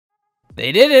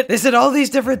They did it. They said all these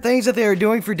different things that they were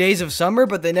doing for Days of Summer,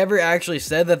 but they never actually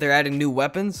said that they're adding new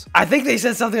weapons. I think they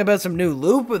said something about some new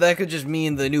loot, but that could just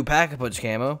mean the new Pack-a-Punch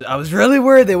camo. I was really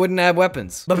worried they wouldn't add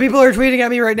weapons. But people are tweeting at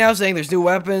me right now saying there's new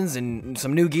weapons and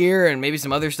some new gear and maybe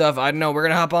some other stuff. I don't know. We're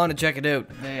gonna hop on and check it out.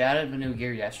 They added the new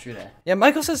gear yesterday. Yeah,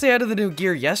 Michael says they added the new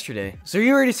gear yesterday. So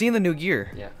you already seen the new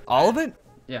gear? Yeah. All of it?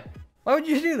 Yeah. Why would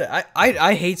you do that?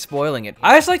 I hate spoiling it.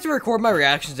 I just like to record my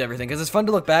reactions to everything because it's fun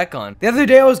to look back on. The other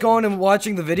day I was going and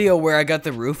watching the video where I got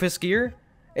the Rufus gear.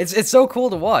 It's so cool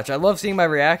to watch. I love seeing my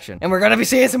reaction. And we're gonna be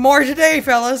seeing some more today,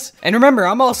 fellas. And remember,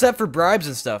 I'm all set for bribes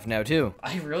and stuff now too.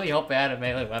 I really hope they added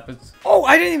melee weapons. Oh,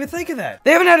 I didn't even think of that.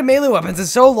 They haven't had melee weapons in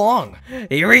so long.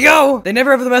 Here we go. They never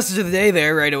have the message of the day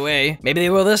there right away. Maybe they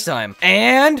will this time.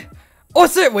 And oh,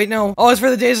 it's it. Wait, no. Oh, it's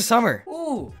for the Days of Summer.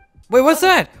 Ooh. Wait, what's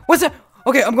that? What's that?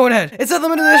 Okay, I'm going ahead. It's a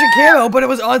limited edition camo, but it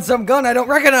was on some gun I don't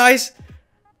recognize.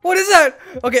 What is that?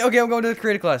 Okay, I'm going to the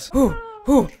creative class.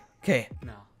 Okay.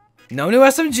 No. No new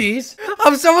SMGs.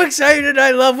 I'm so excited.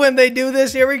 I love when they do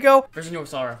this. Here we go. There's a new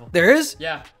assault rifle. There is?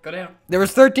 Yeah, go down. There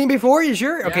was 13 before, you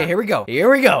sure? Okay, Yeah. here we go.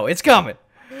 Here we go. It's coming.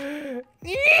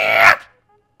 Yeah!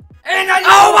 AN-94!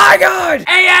 Oh my god!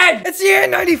 AN! It's the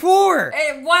AN-94!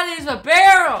 Hey, what is a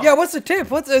barrel? Yeah, what's the tip?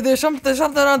 There's something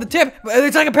on the tip.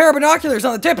 It's like a pair of binoculars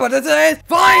on the tip, but it's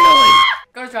finally!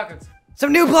 Go to shotguns.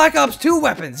 Some new Black Ops 2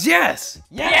 weapons, yes!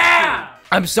 Yeah!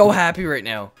 I'm so happy right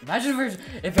now. Imagine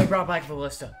if they brought back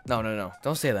Ballista. No.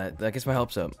 Don't say that. That gets my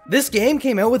hopes up. This game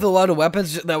came out with a lot of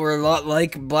weapons that were a lot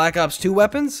like Black Ops 2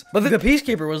 weapons, but the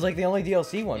Peacekeeper was like the only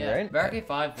DLC one, Yeah, right? Barricade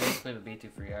 5 basically would be too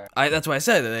free. That's why I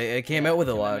said that it came out with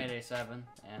a lot. Made A7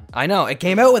 and I know, it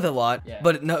came out with a lot, Yeah.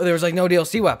 but no, there was like no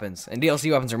DLC weapons, and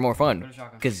DLC weapons are more fun. Go to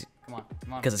shotgun. Because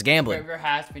Come on. it's gambling. There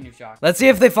has to be new shotgun. Let's see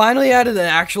if they finally added an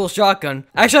actual shotgun.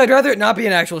 Actually, I'd rather it not be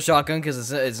an actual shotgun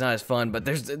because it's not as fun, but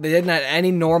they didn't add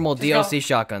any normal DLC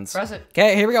shotguns. Press it.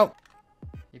 Okay, here we go.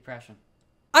 Keep pressing.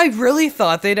 I really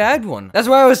thought they'd add one. That's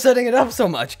why I was setting it up so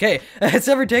much. Okay, it's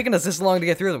never taken us this long to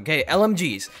get through them. Okay,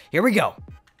 LMGs. Here we go.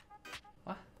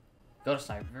 What? Go to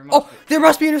sniper. Oh, there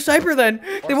must be a new sniper then.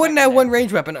 They wouldn't have secondary. one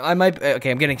range weapon. I might.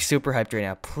 Okay, I'm getting super hyped right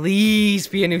now. Please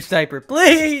be a new sniper.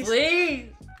 Please. Please.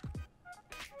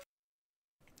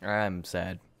 I'm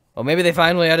sad. Well, maybe they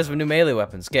finally added some new melee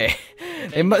weapons. Okay,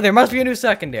 there must be a new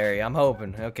secondary. I'm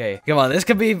hoping. Okay, come on. This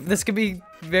could be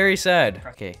very sad.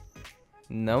 Okay,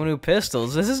 no new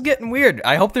pistols. This is getting weird.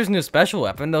 I hope there's a new special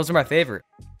weapon. Those are my favorite.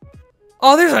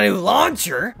 Oh, there's a new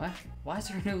launcher. What? Why is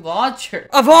there a new launcher?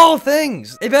 Of all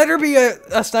things, it better be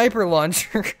a sniper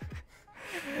launcher.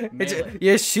 Melee.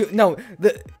 You shoot. No,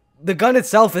 the gun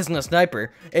itself isn't a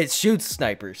sniper. It shoots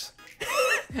snipers.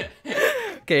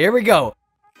 Okay, here we go.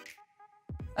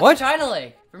 What? China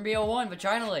Lake from BO1, but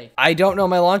China Lake. I don't know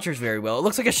my launchers very well. It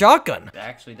looks like a shotgun.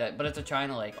 Actually, but it's a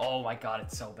China Lake. Oh my god,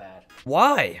 it's so bad.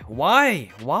 Why?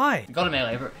 Go to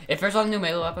melee. If there's a new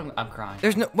melee weapon, I'm crying.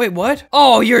 There's no. Wait, what?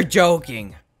 Oh, you're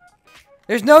joking.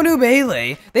 There's no new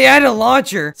melee. They added a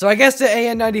launcher, so I guess the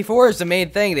AN-94 is the main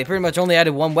thing. They pretty much only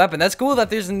added one weapon. That's cool that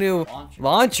there's a new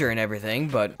launcher and everything,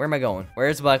 but where am I going?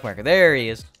 Where's the black marker? There he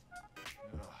is.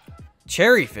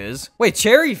 Cherry Fizz? Wait,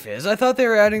 Cherry Fizz? I thought they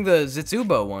were adding the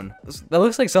Zitsubo one. That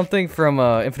looks like something from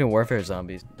Infinite Warfare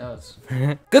Zombies. It does.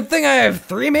 Good thing I have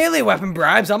 3 melee weapon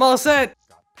bribes. I'm all set.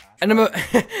 And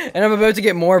I'm about to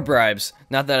get more bribes.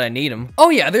 Not that I need them. Oh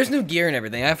yeah, there's new gear and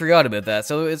everything. I forgot about that.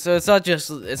 So it's not just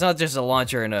a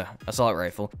launcher and a assault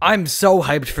rifle. I'm so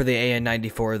hyped for the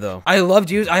AN-94 though. I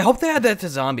hope they add that to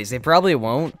zombies. They probably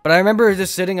won't. But I remember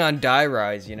just sitting on Die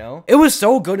Rise, you know? It was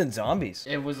so good in zombies.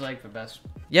 It was like the best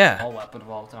Yeah. weapon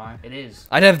of all time. It is.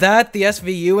 I'd have that, the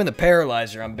SVU, and the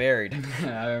Paralyzer. I'm buried.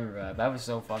 I remember that. That was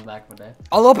so fun back in the day.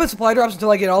 I'll open supply drops until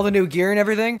I get all the new gear and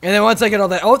everything. And then once I get all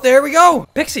that, oh, there we go,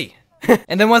 Pixie.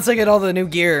 And then once I get all the new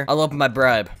gear, I'll open my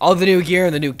bribe. All the new gear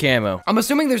and the new camo. I'm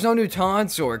assuming there's no new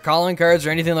taunts or calling cards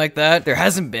or anything like that. There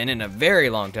hasn't been in a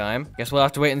very long time. Guess we'll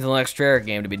have to wait until the next Treyarch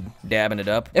game to be dabbing it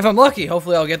up. If I'm lucky,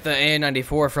 hopefully I'll get the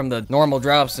AN-94 from the normal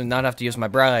drops and not have to use my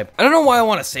bribe. I don't know why I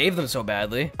want to save them so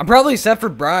badly. I'm probably set for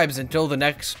bribes until the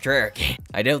next Treyarch game.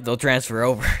 I doubt they'll transfer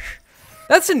over.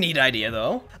 That's a neat idea,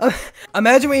 though.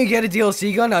 Imagine when you get a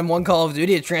DLC gun on one Call of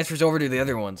Duty, it transfers over to the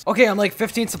other ones. Okay, I'm like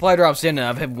 15 supply drops in, and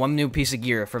I've had one new piece of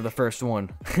gear for the first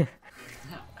one.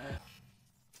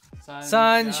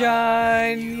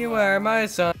 Sunshine, you are my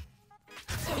sun.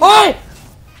 Oh!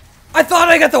 I thought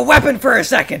I got the weapon for a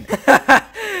second.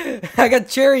 I got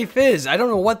Cherry Fizz. I don't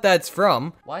know what that's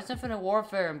from. Why is Infinite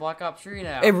Warfare in Black Ops 3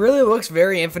 now? It really looks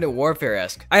very Infinite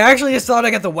Warfare-esque. I actually just thought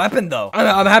I got the weapon, though.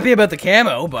 I'm happy about the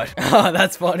camo, but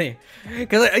that's funny.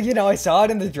 Because, you know, I saw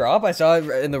it in the drop. I saw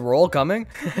it in the roll coming.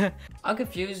 I'm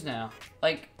confused now.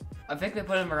 Like, I think they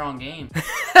put him in the wrong game.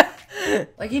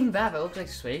 Like, even that, it looks like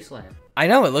Spaceland. I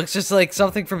know, it looks just like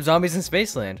something from Zombies in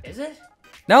Spaceland. Is it?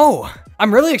 No!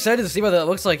 I'm really excited to see what that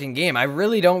looks like in game. I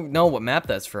really don't know what map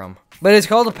that's from. But it's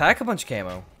called a Pack-a-Punch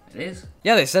camo. It is?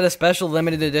 Yeah, they said a special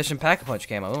limited edition Pack-a-Punch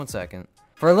camo. 1 second.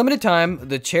 For a limited time,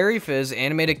 the Cherry Fizz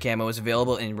animated camo is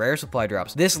available in rare supply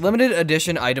drops. This limited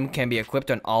edition item can be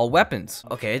equipped on all weapons.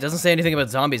 Okay, it doesn't say anything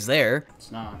about zombies there.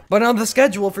 It's not. But on the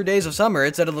schedule for Days of Summer,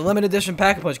 it said a limited edition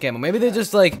Pack-a-Punch camo. Maybe they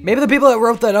just like, maybe the people that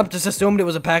wrote that up just assumed it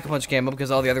was a Pack-a-Punch camo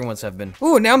because all the other ones have been.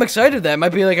 Ooh, now I'm excited that it might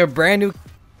be like a brand new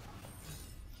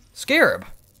Scarab.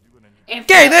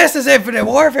 Okay, this is Infinite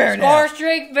Warfare now. Star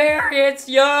Streak variants,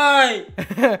 yay!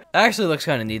 Actually looks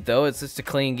kind of neat though. It's just a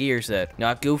clean gear set.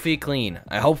 Not goofy, clean.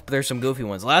 I hope there's some goofy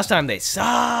ones. Last time they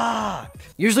sucked.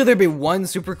 Usually there'd be one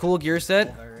super cool gear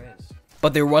set, There is.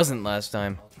 but there wasn't last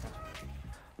time.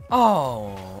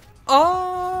 Oh.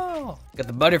 Oh. Got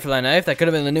the butterfly knife. That could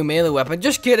have been the new melee weapon.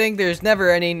 Just kidding. There's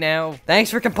never any now. Thanks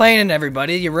for complaining,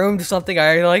 everybody. You ruined something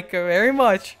I like very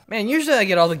much. Man, usually I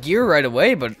get all the gear right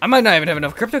away, but I might not even have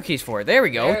enough crypto keys for it. There we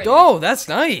go. There it Oh, that's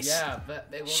nice. Yeah, but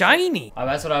it Shiny. Oh,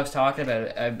 that's what I was talking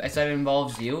about. I said it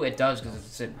involves you. It does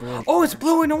because it's blue. Oh, it's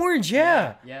blue and orange.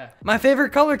 Yeah. Yeah. My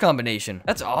favorite color combination.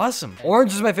 That's awesome.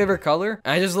 Orange is my favorite color.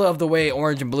 I just love the way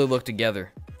orange and blue look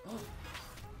together.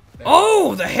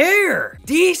 Oh, the hair!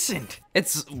 Decent!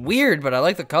 It's weird, but I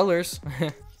like the colors.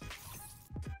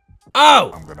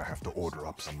 Oh! I'm gonna have to order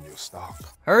up some new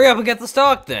stock. Hurry up and get the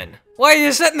stock then. Why are you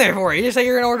just sitting there for? You just said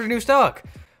you're gonna order new stock.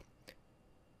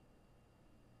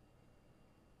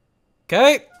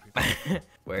 Okay.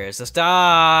 Where's the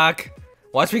stock?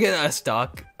 Watch me get a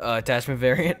stock attachment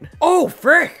variant. Oh,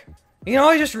 frick! You know,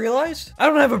 I just realized I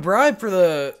don't have a bribe for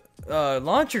the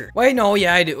launcher. Wait, no,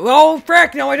 yeah, I do. Oh,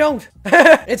 frick, no, I don't.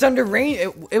 It's under range.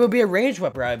 It would be a range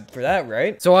weapon bribe for that,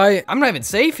 right? So I'm not even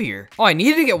safe here. Oh, I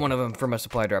needed to get one of them from a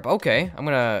supply drop. Okay, I'm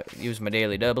gonna use my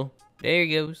daily double. There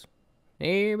he goes.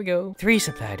 There we go. 3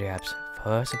 supply drops,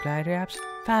 4 supply drops,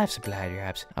 5 supply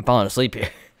drops. I'm falling asleep here.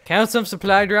 Count some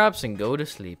supply drops and go to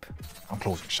sleep. I'm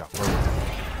closing shop early.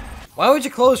 Why would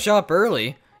you close shop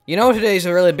early? You know today's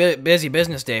a really busy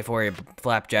business day for you,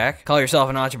 Flapjack. Call yourself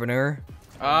an entrepreneur.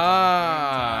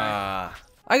 Ah,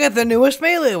 I got the newest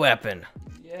melee weapon.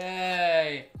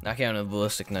 Yay! Not counting the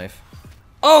ballistic knife.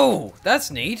 Oh,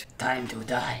 that's neat. Time to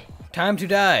die. Time to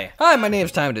die. Hi, my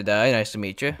name's Time to Die. Nice to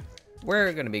meet you.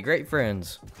 We're gonna be great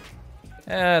friends.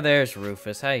 Ah, there's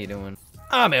Rufus. How you doing?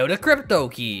 I'm out of crypto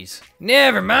keys.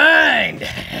 Never mind.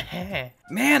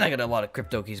 Man, I got a lot of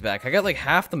crypto keys back. I got like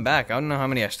half them back. I don't know how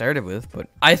many I started with, but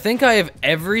I think I have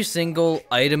every single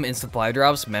item in supply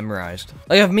drops memorized.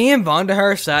 Like if me and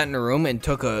Vondahar sat in a room and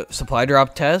took a supply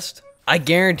drop test, I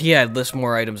guarantee I'd list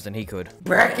more items than he could.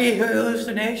 Bracky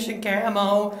hallucination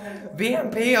camo,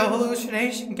 VMP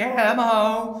hallucination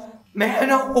camo,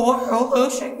 man of war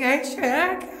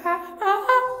hallucination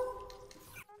camo.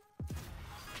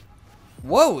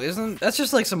 Whoa, that's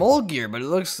just like some old gear, but it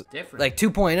looks different. Like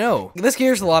 2.0. This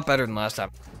gear's a lot better than last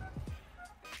time.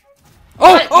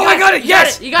 Oh, I got it!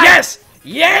 Yes! You got it! Yes!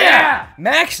 Yeah!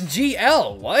 Max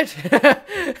GL, what?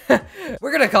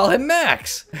 We're gonna call him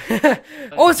Max.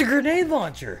 Oh, it's a grenade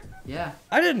launcher. Yeah.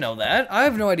 I didn't know that. I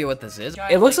have no idea what this is.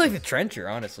 It looks like the trencher,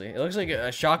 honestly. It looks like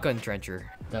a shotgun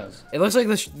trencher. It does. It looks like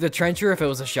the trencher if it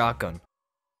was a shotgun.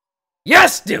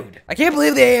 Yes, dude! I can't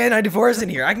believe the AN-94 is in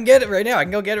here. I can get it right now. I can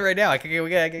go get it right now. I can go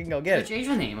get They it. changed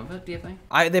the name of it, do you think?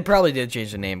 They probably did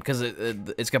change the name because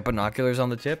it's got binoculars on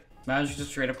the tip. Imagine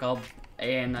just straight up called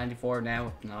AN-94 now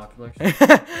with binoculars.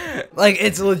 Like,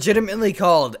 it's legitimately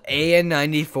called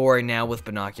AN-94 now with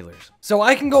binoculars. So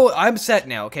I can go, I'm set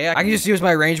now, okay? I can just use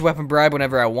my ranged weapon bribe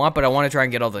whenever I want, but I want to try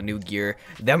and get all the new gear.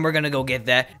 Then we're gonna go get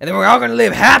that, and then we're all gonna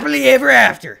live happily ever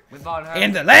after.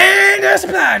 In the land of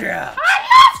supply drops. I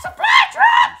love supply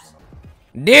drops!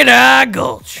 Did I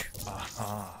gulch?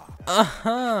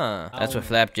 That's what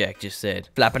Flapjack just said.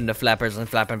 Flapping the flappers and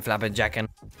flapping jacking.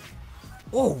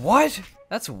 Oh, what?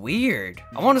 That's weird.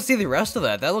 I want to see the rest of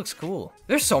that. That looks cool.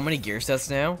 There's so many gear sets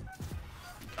now.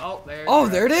 Oh,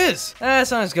 there it is.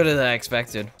 That's not as good as I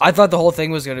expected. I thought the whole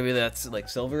thing was going to be that like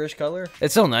silverish color.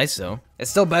 It's still nice though.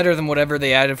 It's still better than whatever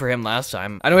they added for him last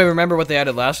time. I don't even remember what they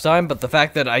added last time, but the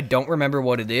fact that I don't remember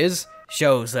what it is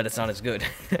shows that it's not as good.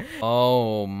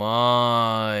 Oh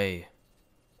my.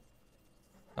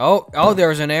 Oh, there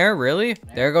was an error, really?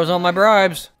 There goes all my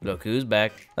bribes. Look who's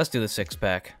back. Let's do the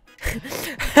 6-pack.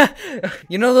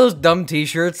 You know those dumb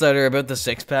t-shirts that are about the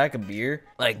 6-pack of beer?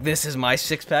 Like, this is my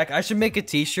 6-pack? I should make a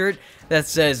t-shirt that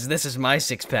says, this is my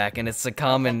 6-pack, and it's a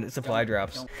common supply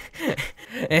drops.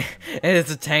 And it's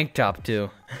a tank top,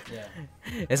 too. Yeah.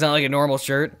 It's not like a normal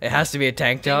shirt. It has to be a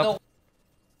tank top.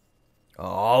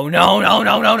 Oh, no, no,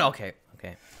 no, no, no. Okay,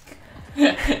 okay.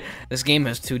 This game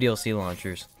has 2 DLC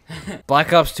launchers.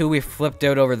 Black Ops 2, we flipped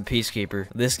out over the Peacekeeper.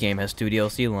 This game has 2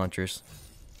 DLC launchers.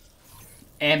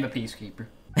 And the Peacekeeper.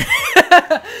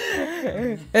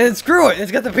 And screw it,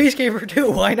 it's got the Peacekeeper too,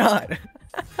 why not?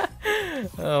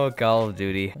 Oh, Call of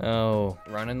Duty. Oh,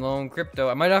 running low on crypto.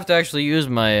 I might have to actually use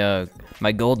my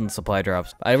my golden supply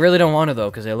drops. I really don't want to though,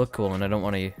 because they look cool, and I don't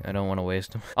want to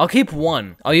waste them. I'll keep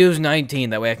 1. I'll use 19.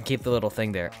 That way I can keep the little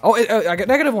thing there. Oh, I got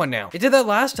 -1 now. It did that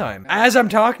last time. As I'm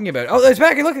talking about. Oh, it's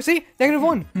back. Look, see,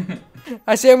 -1.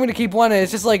 I say I'm gonna keep 1, and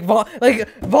it's just like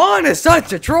Vaughn is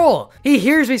such a troll. He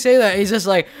hears me say that, he's just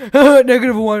like,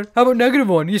 -1. How about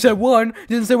 -1? You said 1.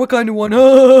 You didn't say what kind of 1.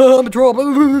 I'm a troll.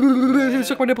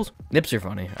 Suck my nipples. Nips are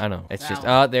funny. I know. It's just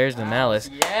there's the malice.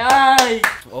 Yay!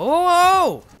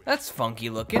 Oh, that's funky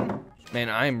looking. Man,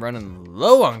 I'm running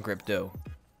low on crypto.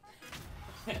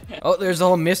 Oh, there's the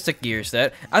whole Mystic gear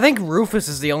set. I think Rufus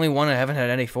is the only one I haven't had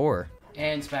any for.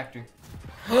 And Spectre.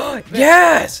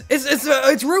 Yes!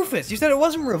 It's Rufus! You said it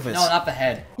wasn't Rufus. No, not the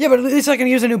head. Yeah, but at least I can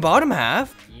use a new bottom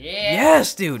half. Yeah.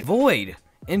 Yes, dude. Void.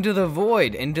 Into the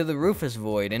void. Into the Rufus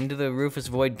void. Into the Rufus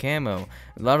void camo.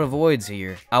 A lot of voids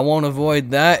here. I won't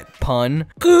avoid that pun.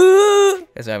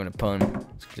 It's having a pun.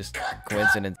 It's just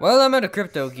coincidence. Well, I'm out of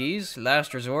crypto keys.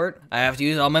 Last resort. I have to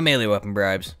use all my melee weapon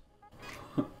bribes.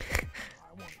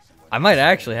 I might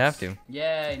actually have to.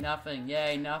 Yay, nothing.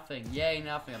 Yay, nothing. Yay,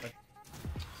 nothing.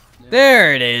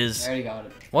 There it is. There you got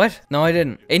it. What? No, I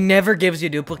didn't. It never gives you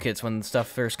duplicates when stuff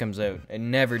first comes out. It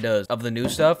never does. Of the new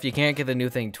stuff, you can't get the new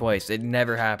thing twice. It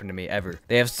never happened to me, ever.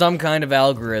 They have some kind of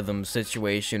algorithm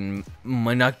situation,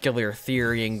 molecular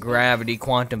theory, and gravity,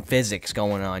 quantum physics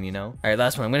going on, you know? Alright,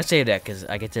 last one. I'm gonna save that because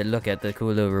I get to look at the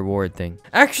cool little reward thing.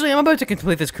 Actually, I'm about to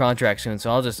complete this contract soon,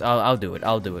 so I'll do it.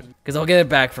 I'll do it. Because I'll get it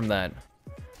back from that.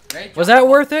 Was that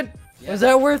worth it? Yeah. Was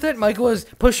that worth it? Michael was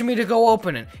pushing me to go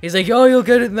open it. He's like, oh, you'll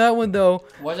get it in that one, though.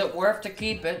 Was it worth to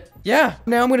keep it? Yeah.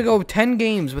 Now I'm going to go 10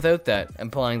 games without that,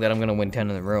 implying that I'm going to win 10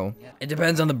 in a row. Yeah. It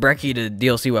depends on the Brecci to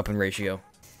DLC weapon ratio.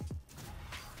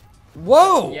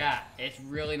 Whoa! Yeah, it's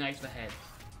really nice, the head.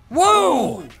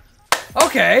 Whoa! Ooh.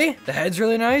 Okay. The head's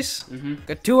really nice.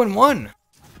 Got 2 and 1.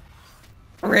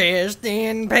 Rest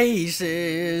in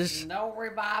pieces. No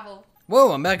revival.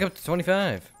 Whoa, I'm back up to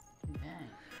 25.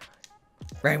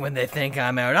 Right when they think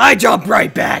I'm out, I jump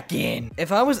right back in.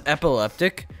 If I was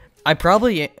epileptic, I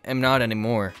probably am not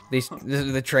anymore.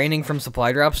 The training from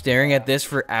supply drop, staring at this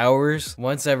for hours,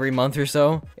 once every month or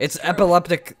so. It's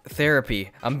epileptic therapy.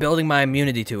 I'm building my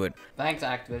immunity to it. Thanks,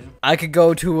 Activision. I could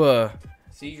go to a,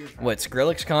 Seizure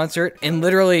Skrillex concert and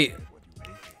literally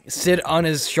sit on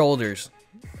his shoulders.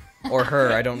 Or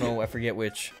her, I don't know, I forget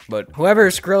which. But whoever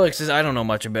Skrillex is, I don't know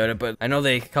much about it, but I know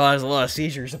they cause a lot of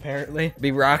seizures, apparently.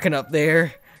 Be rocking up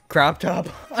there, crop top.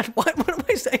 What am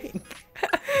I saying?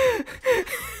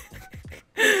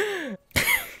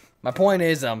 My point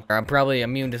is, I'm probably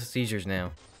immune to seizures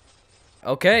now.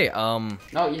 Okay, No,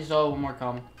 you still have one more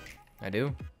comment. I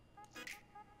do?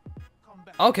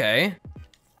 Okay.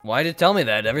 Why did it tell me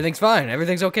that? Everything's fine.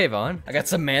 Everything's okay, Vaughn. I got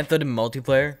Samantha to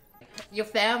multiplayer. You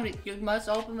found it. You must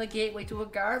open the gateway to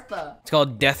Agartha. It's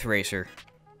called Death Racer.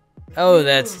 Oh,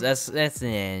 that's the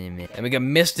anime. And we got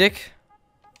Mystic.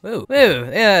 Ooh,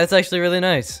 yeah, it's actually really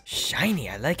nice. Shiny,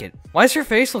 I like it. Why does her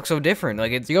face look so different?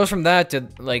 Like, it goes from that to,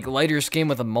 like, lighter skin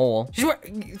with a mole.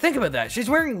 Think about that. She's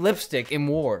wearing lipstick in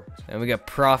war. And we got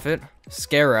Prophet,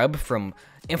 Scarab from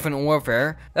Infinite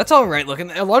Warfare. That's alright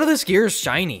looking. A lot of this gear is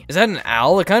shiny. Is that an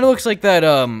owl? It kind of looks like that,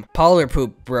 Polar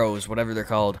Poop Bros, whatever they're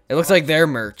called. It looks like their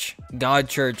merch. God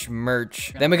Church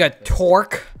merch. Then we got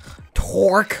Torque.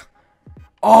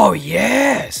 Oh,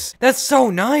 yes! That's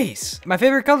so nice! My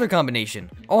favorite color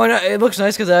combination. Oh, and it looks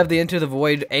nice because I have the Into the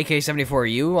Void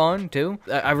AK-74U on, too.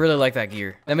 I really like that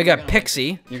gear. Then we got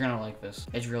Pixie. You're gonna like this.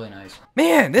 It's really nice.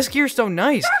 Man, this gear's so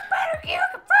nice.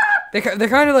 They're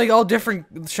kind of like all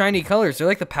different shiny colors. They're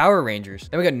like the Power Rangers.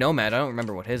 Then we got Nomad. I don't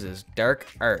remember what his is. Dark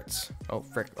Arts. Oh,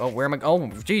 frick. Oh, where am I? Oh,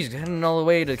 geez, heading all the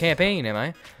way to the campaign, am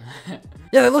I?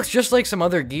 Yeah, that looks just like some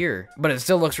other gear, but it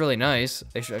still looks really nice.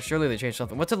 Surely they changed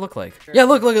something. What's it look like? Yeah,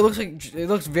 look, it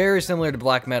looks very similar to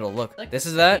Black Metal. Look, this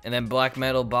is that, and then Black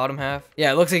Metal bottom half.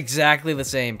 Yeah, it looks exactly the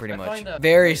same, pretty much.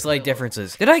 Very slight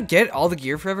differences. Did I get all the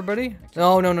gear for everybody?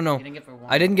 No.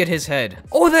 I didn't get his head.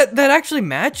 Oh, that actually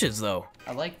matches though.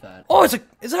 I like that. Oh, is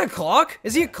that a clock?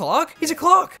 Is he a clock? He's a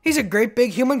clock. He's a great big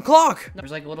human clock.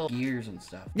 There's like little gears and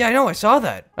stuff. Yeah, I know. I saw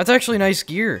that. That's actually nice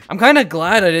gear. I'm kind of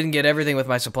glad I didn't get everything with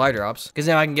my supply drops, because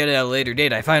now I can get it at a later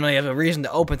date. I finally have a reason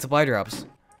to open supply drops.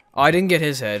 Oh, I didn't get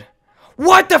his head.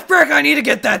 What the frick? I need to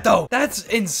get that though. That's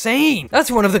insane.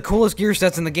 That's one of the coolest gear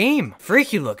sets in the game.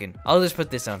 Freaky looking. I'll just put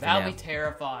this on for That'll now. be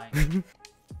terrifying.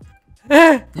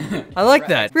 I like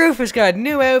that. Rufus got a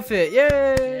new outfit.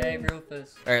 Yay. Yay,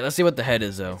 Rufus. All right, let's see what the head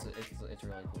is though. It's really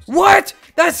cool. What?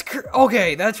 That's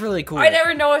okay. That's really cool. I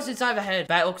never noticed inside the head.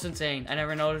 That looks insane. I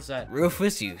never noticed that.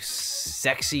 Rufus, you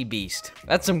sexy beast.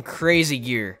 That's some crazy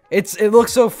gear. It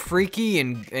looks so freaky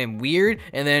and weird,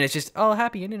 and then it's just all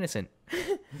happy and innocent.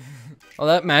 Well,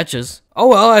 that matches. Oh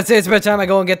well, I'd say it's about time I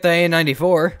go and get the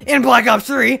AN-94 in Black Ops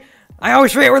 3. I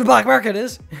always forget where the black market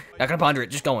is. Not gonna ponder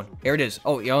it, just going. Here it is.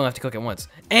 Oh, you only have to cook it once.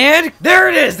 And there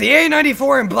it is, the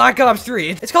AN-94 in Black Ops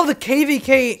 3. It's called the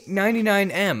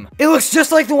KVK-99M. It looks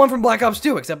just like the one from Black Ops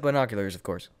 2, except binoculars, of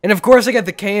course. And of course, I got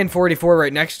the KN-44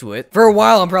 right next to it. For a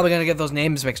while, I'm probably gonna get those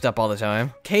names mixed up all the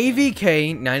time.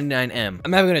 KVK-99M.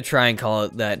 I'm never gonna try and call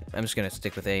it that. I'm just gonna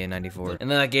stick with AN-94. And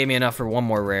then that gave me enough for one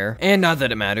more rare. And not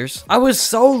that it matters. I was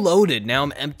so loaded, now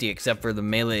I'm empty except for the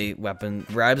melee weapon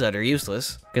bribes that are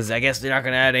useless. Because I guess they're not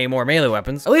gonna add any more melee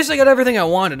weapons. At least I got everything I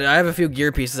wanted. I have a few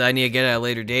gear pieces I need to get at a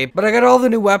later date, but I got all the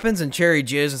new weapons and Cherry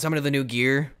Fizz and some of the new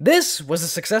gear. This was a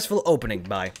successful opening.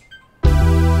 Bye.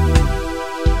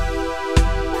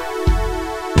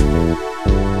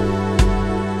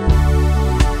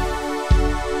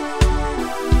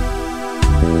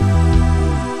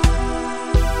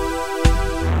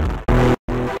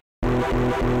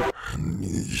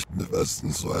 Nicht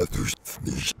besten Zweifels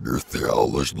nicht mehr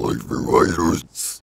theologisch neu verweitert.